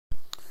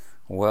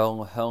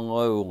Well,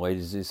 hello,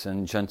 ladies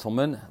and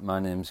gentlemen. My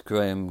name's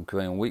Graham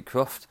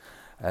Wheatcroft,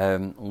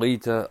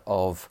 leader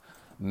of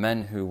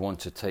men who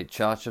want to take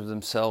charge of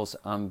themselves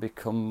and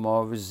become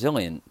more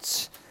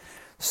resilient.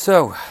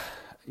 So,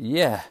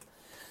 yeah,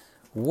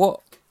 what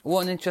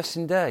an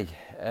interesting day.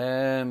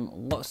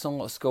 Lots and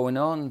lots going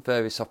on,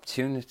 various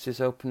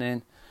opportunities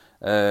opening.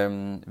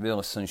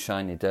 Really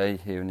sunshiny day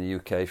here in the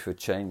UK for a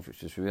change,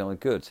 which is really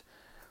good.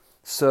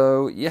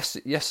 So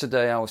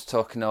yesterday I was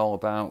talking all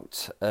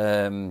about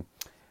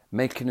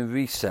making a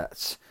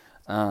reset,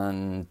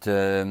 and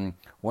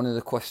one of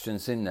the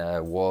questions in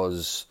there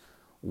was,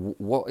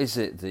 what is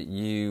it that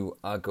you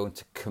are going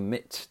to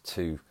commit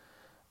to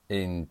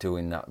in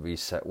doing that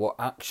reset? What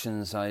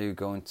actions are you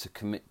going to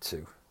commit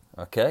to?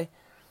 Okay,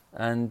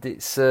 and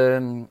it's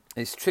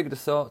triggered a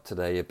thought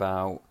today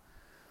about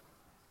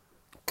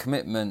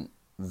commitment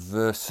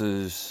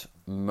versus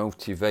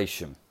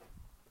motivation.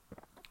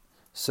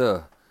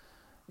 So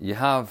you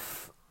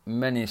have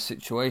many a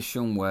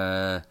situation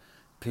where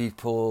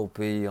people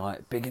be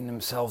like bigging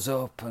themselves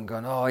up and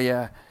going, "Oh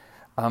yeah,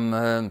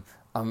 I'm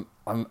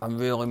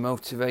really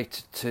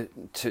motivated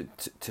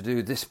to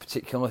do this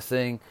particular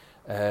thing.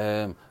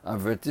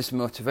 I've read this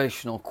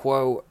motivational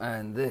quote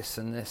and this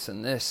and this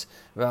and this,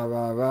 rah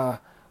rah rah."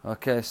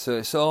 Okay, so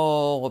it's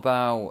all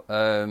about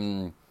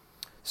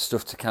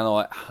stuff to kind of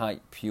like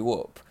hype you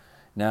up.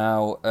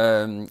 Now,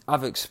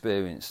 I've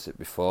experienced it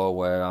before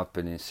where I've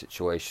been in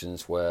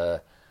situations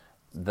where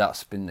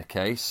that's been the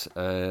case,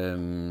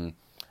 and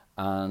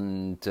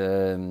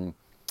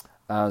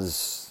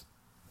as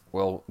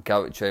well,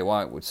 Garrett J.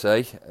 White would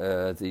say,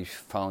 the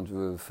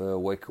founder of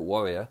Wake Up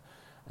Warrior,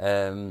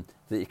 that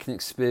you can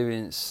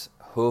experience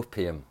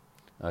hopium,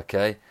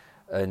 okay,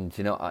 and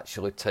you're not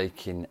actually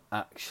taking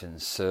action.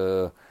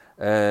 So,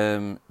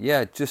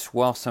 just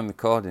whilst I'm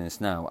recording this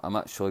now, I'm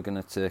actually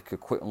going to take a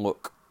quick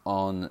look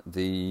on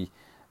the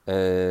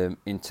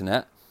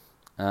internet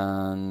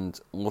and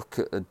look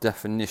at a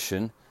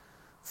definition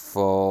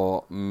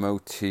for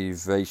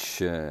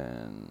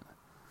motivation.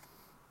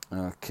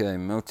 Okay,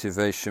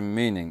 motivation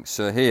meaning.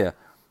 So here,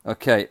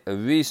 okay, a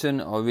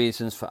reason or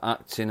reasons for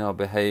acting or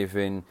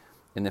behaving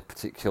in a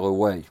particular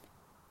way.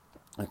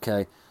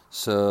 Okay,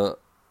 so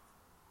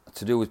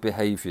to do with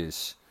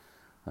behaviours.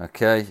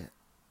 Okay,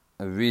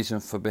 a reason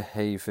for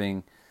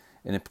behaving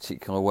in a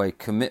particular way.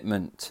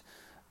 Commitment,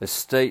 a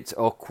state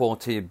or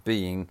quality of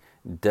being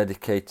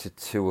dedicated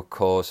to a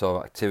cause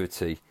or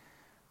activity.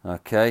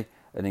 Okay,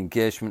 an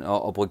engagement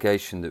or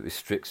obligation that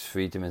restricts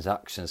freedom as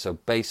action. So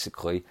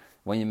basically,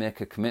 when you make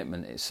a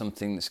commitment, it's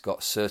something that's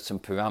got certain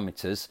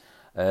parameters.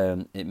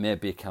 It may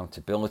be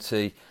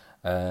accountability.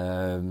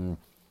 Again,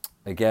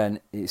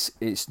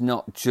 it's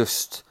not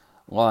just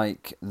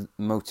like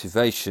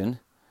motivation,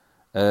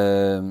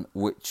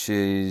 which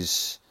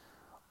is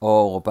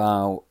all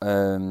about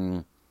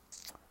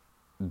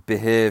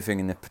behaving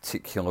in a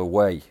particular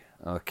way.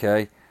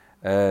 Okay,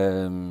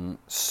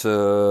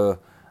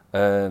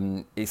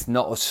 it's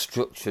not as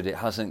structured. It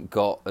hasn't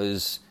got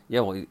as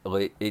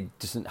it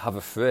doesn't have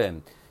a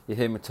frame. You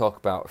hear me talk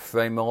about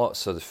frame a lot.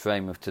 So the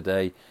frame of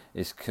today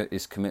is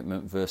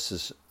commitment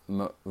versus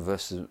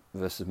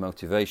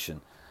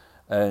motivation,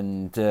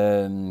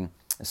 and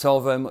it's all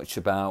very much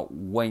about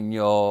when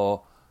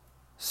you're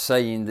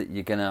saying that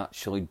you're going to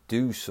actually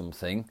do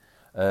something.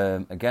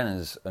 Again,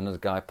 as another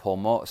guy, Paul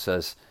Mort,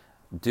 says,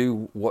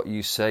 do what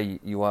you say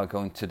you are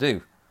going to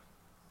do.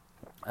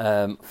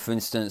 For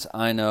instance,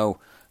 I know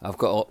I've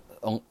got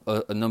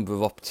a number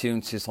of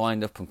opportunities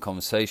lined up and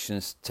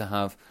conversations to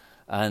have,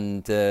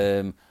 and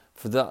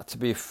for that to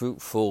be a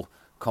fruitful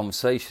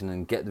conversation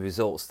and get the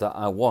results that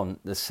I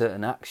want, there's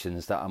certain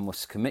actions that I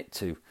must commit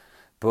to.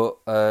 But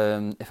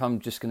if I'm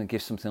just going to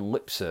give something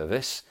lip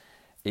service,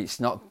 it's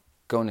not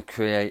going to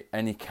create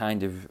any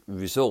kind of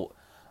result.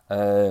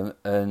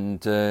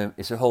 And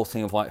it's a whole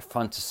thing of like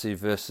fantasy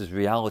versus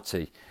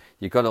reality.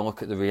 You've got to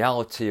look at the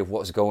reality of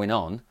what's going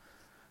on,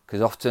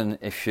 because often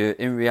if you're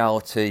in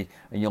reality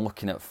and you're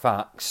looking at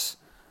facts,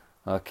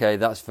 okay,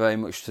 that's very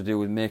much to do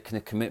with making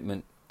a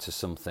commitment to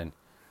something.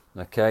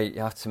 Okay,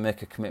 you have to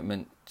make a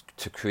commitment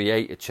to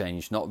create a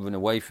change, not run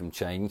away from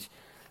change.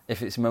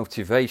 If it's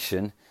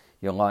motivation,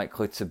 you're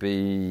likely to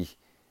be,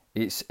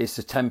 it's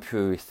a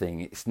temporary thing.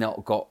 It's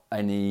not got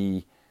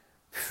any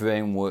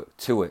framework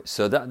to it.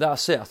 So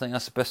that's it. I think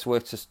that's the best way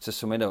to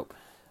sum it up.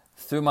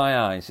 Through my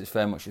eyes, it's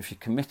very much, if you're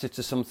committed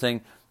to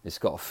something, it's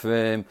got a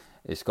frame,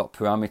 it's got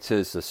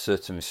parameters, there's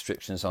certain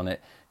restrictions on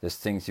it, there's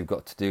things you've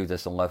got to do,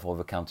 there's a level of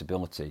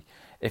accountability.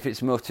 If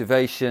it's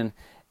motivation,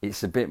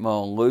 it's a bit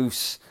more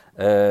loose.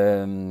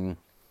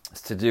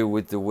 It's to do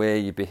with the way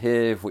you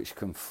behave, which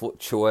can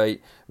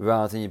fluctuate,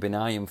 rather than you being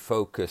iron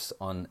focused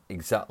on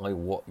exactly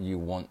what you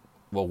want,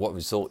 well, what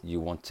result you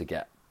want to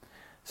get.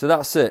 So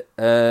that's it.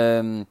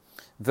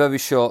 Very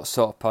short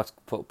sort of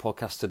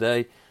podcast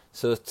today.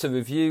 So to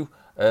review,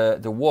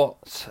 the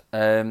what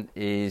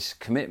is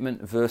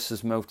commitment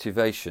versus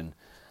motivation.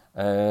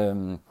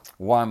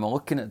 Why am I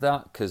looking at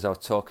that? Because I was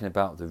talking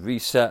about the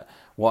reset,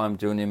 what I'm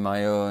doing in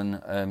my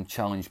own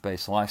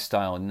challenge-based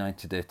lifestyle and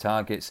 90-day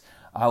targets.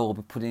 I will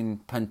be putting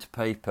pen to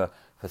paper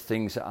for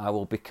things that I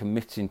will be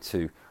committing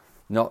to,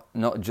 not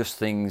just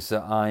things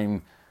that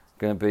I'm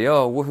going to be,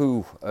 oh,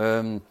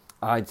 woohoo,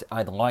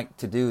 I'd like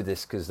to do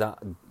this, because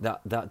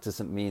that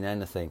doesn't mean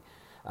anything.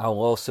 I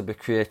will also be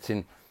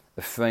creating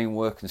a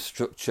framework and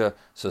structure,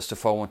 so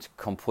stuff I want to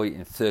complete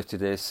in 30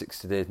 days,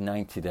 60 days,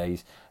 90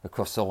 days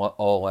across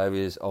all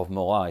areas of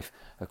my life,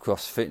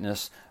 across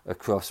fitness,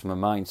 across my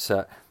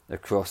mindset,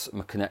 across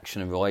my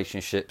connection and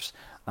relationships,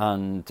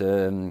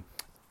 and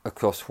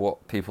across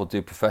what people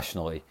do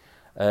professionally.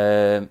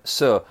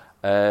 So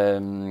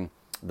the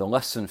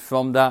lesson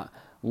from that,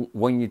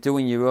 when you're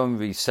doing your own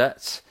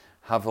resets,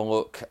 have a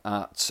look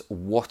at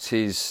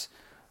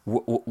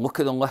look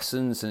at the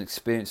lessons and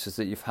experiences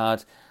that you've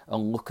had,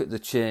 and look at the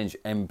change.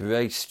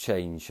 Embrace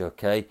change,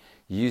 okay?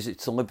 Use it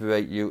to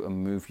liberate you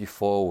and move you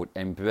forward.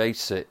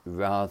 Embrace it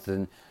rather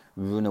than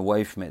run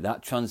away from it.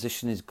 That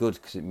transition is good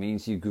because it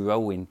means you're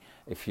growing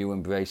if you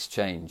embrace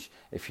change.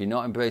 If you're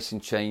not embracing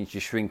change,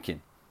 you're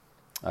shrinking,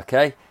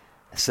 okay?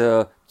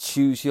 So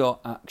choose your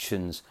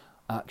actions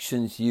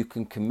you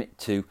can commit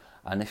to,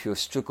 and if you're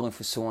struggling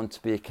for someone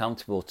to be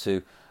accountable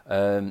to,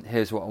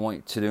 here's what I want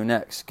you to do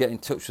next. Get in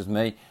touch with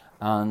me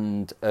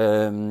and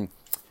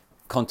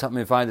contact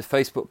me via the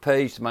Facebook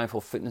page, the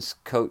Mindful Fitness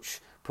Coach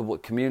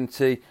Public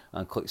Community,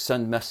 and click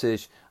send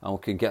message, and we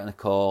can get on a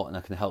call and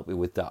I can help you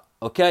with that.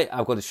 Okay,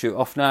 I've got to shoot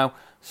off now,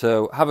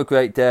 so have a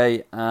great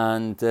day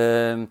and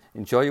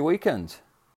enjoy your weekend.